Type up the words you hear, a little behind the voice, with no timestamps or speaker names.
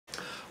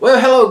Well,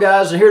 hello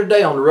guys, and here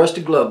today on the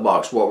Rusty Glove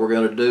Box, what we're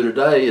going to do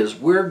today is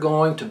we're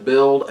going to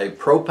build a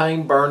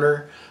propane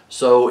burner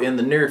so in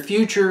the near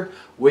future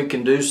we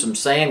can do some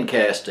sand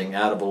casting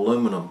out of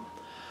aluminum.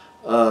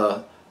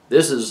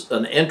 This is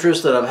an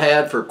interest that I've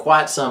had for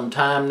quite some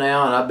time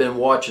now, and I've been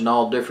watching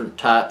all different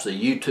types of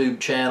YouTube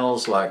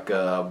channels. Like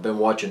I've been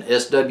watching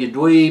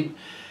Swdweeb.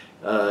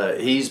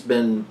 He's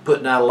been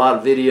putting out a lot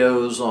of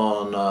videos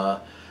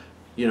on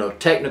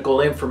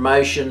technical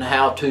information,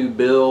 how to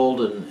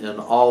build and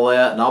all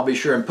that, and I'll be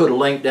sure and put a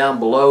link down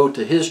below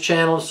to his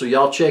channel, so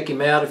y'all check him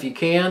out if you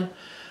can.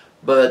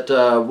 But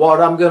what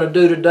I'm going to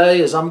do today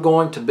is I'm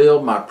going to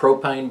build my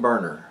propane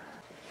burner.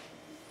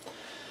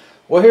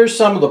 Well, here's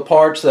some of the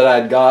parts that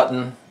I'd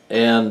gotten,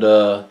 and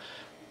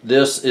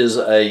this is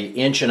a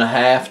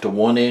 1.5 to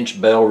 1 inch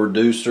bell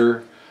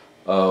reducer,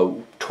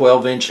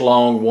 12-inch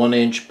long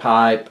 1-inch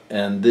pipe,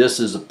 and this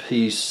is a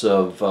piece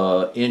of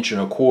 1.25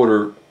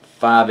 inches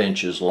 5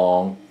 inches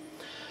long,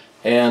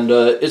 and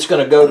it's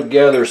going to go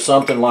together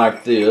something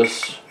like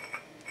this.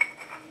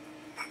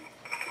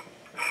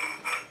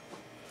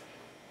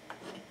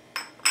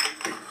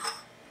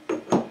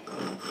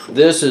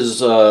 This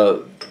is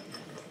the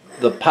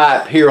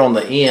pipe here on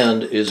the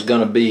end is going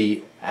to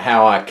be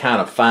how I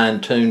kind of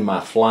fine-tune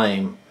my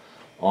flame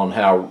on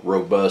how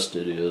robust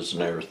it is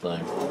and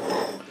everything.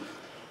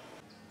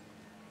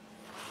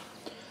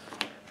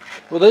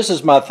 Well, this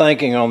is my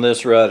thinking on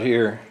this right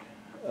here.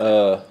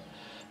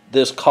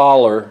 This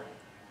collar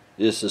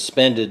is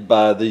suspended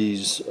by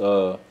these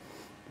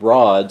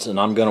rods, and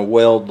I'm going to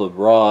weld the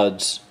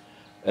rods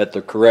at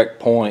the correct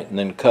point and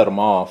then cut them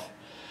off.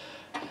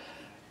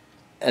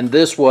 And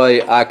this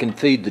way I can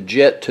feed the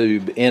jet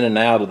tube in and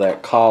out of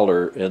that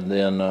collar and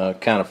then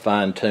kind of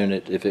fine tune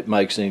it if it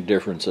makes any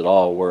difference at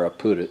all where I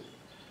put it.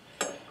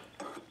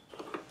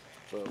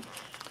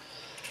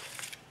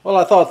 Well,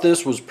 I thought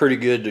this was pretty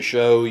good to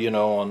show,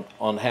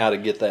 on how to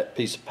get that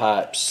piece of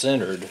pipe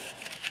centered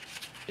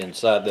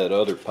inside that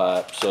other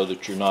pipe so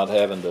that you're not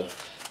having to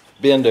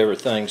bend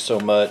everything so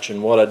much.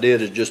 And what I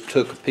did is just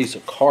took a piece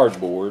of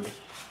cardboard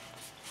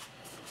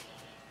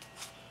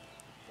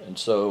and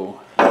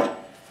so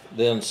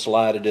then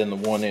slide it in the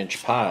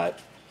 1-inch pipe,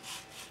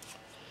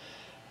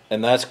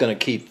 and that's going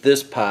to keep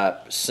this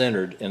pipe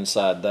centered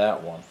inside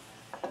that one.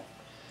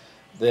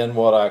 Then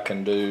what I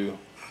can do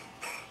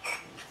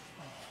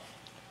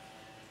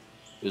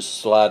is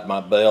slide my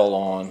bell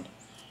on,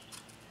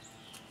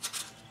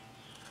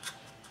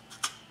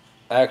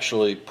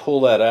 actually pull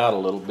that out a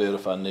little bit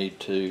if I need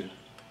to,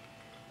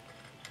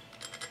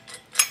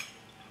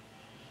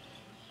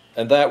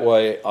 and that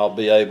way I'll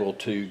be able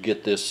to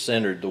get this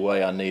centered the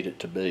way I need it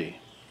to be.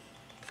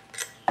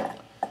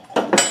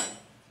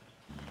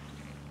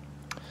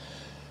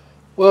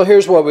 Well,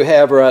 here's what we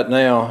have right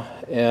now,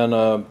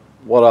 and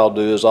what I'll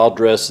do is I'll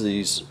dress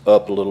these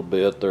up a little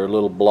bit. They're a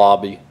little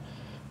blobby,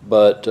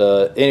 but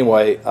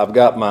anyway, I've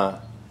got my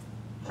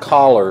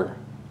collar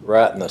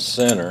right in the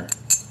center,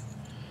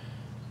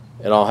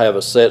 and I'll have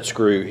a set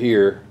screw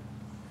here,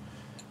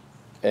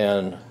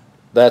 and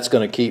that's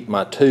going to keep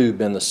my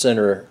tube in the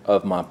center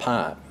of my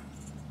pipe.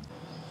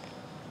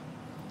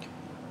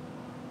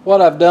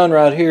 What I've done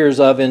right here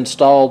is I've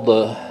installed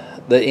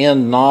the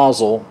end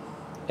nozzle,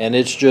 and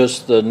it's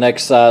just the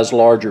next size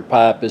larger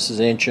pipe. This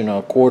is 1.25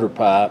 inch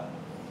pipe,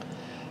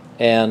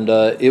 and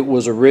it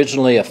was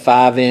originally a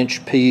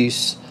 5-inch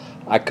piece.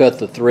 I cut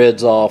the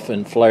threads off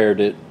and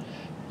flared it,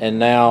 and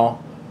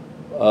now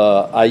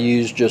I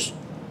use just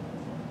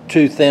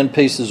 2 thin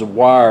pieces of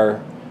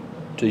wire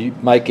to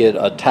make it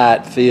a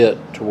tight fit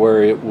to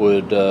where it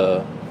would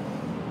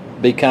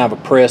be kind of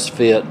a press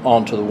fit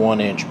onto the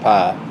 1-inch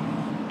pipe.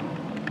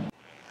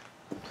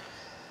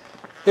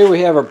 Here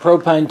we have our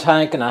propane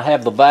tank, and I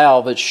have the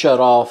valve that's shut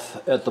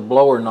off at the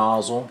blower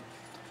nozzle.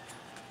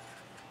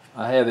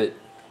 I have it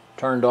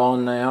turned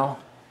on now,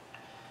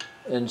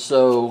 and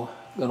so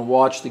I'm going to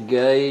watch the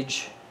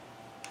gauge,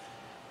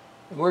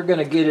 and we're going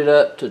to get it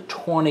up to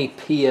 20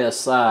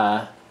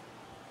 psi.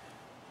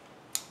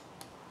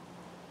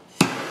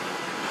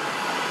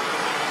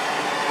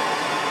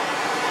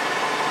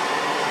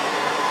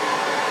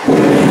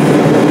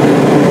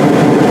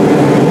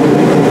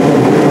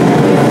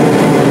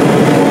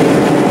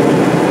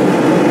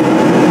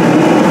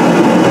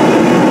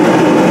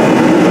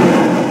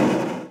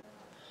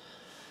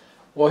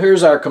 Well,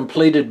 here's our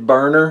completed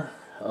burner,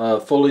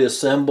 fully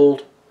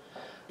assembled,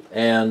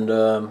 and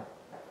I'll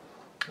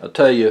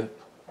tell you,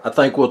 I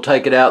think we'll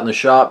take it out in the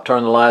shop,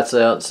 turn the lights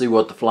out, and see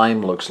what the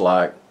flame looks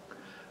like.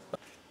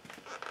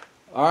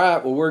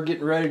 Alright, well, we're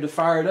getting ready to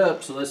fire it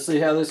up, so let's see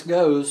how this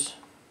goes.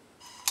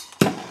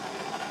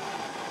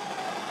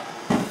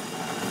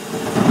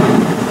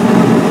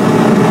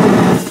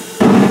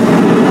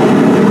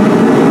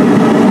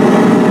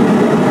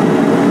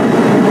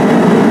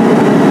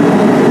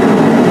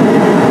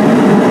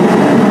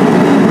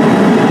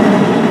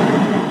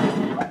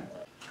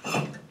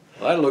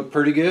 That looked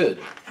pretty good.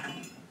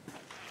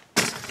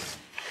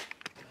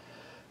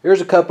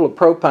 Here's a couple of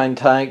propane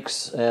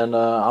tanks, and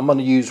I'm going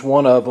to use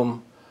one of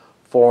them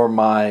for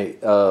my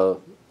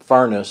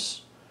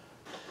furnace.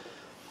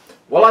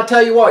 Well, I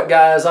tell you what,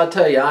 guys, I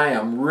tell you, I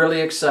am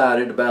really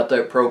excited about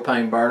that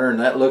propane burner, and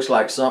that looks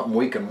like something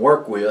we can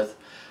work with.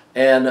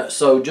 And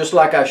so just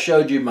like I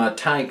showed you my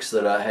tanks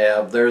that I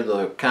have, they're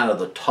the kind of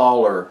the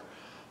taller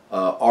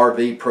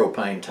RV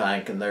propane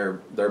tank, and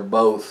they're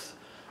both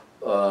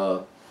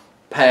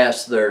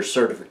past their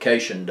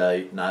certification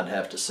date, and I'd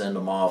have to send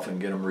them off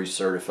and get them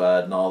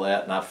recertified and all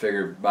that. And I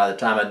figured by the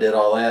time I did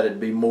all that,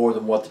 it'd be more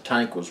than what the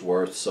tank was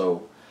worth.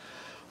 So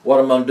what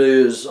I'm going to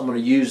do is I'm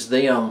going to use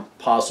them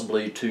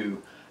possibly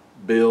to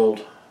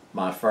build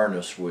my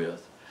furnace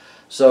with.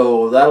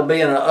 So that'll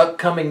be in an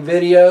upcoming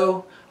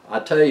video. I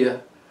tell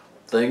you,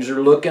 things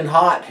are looking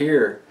hot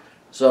here.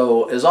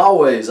 So as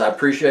always, I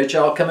appreciate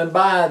y'all coming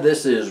by.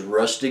 This is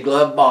Rusty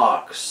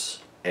Glovebox,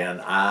 and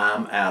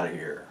I'm out of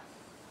here.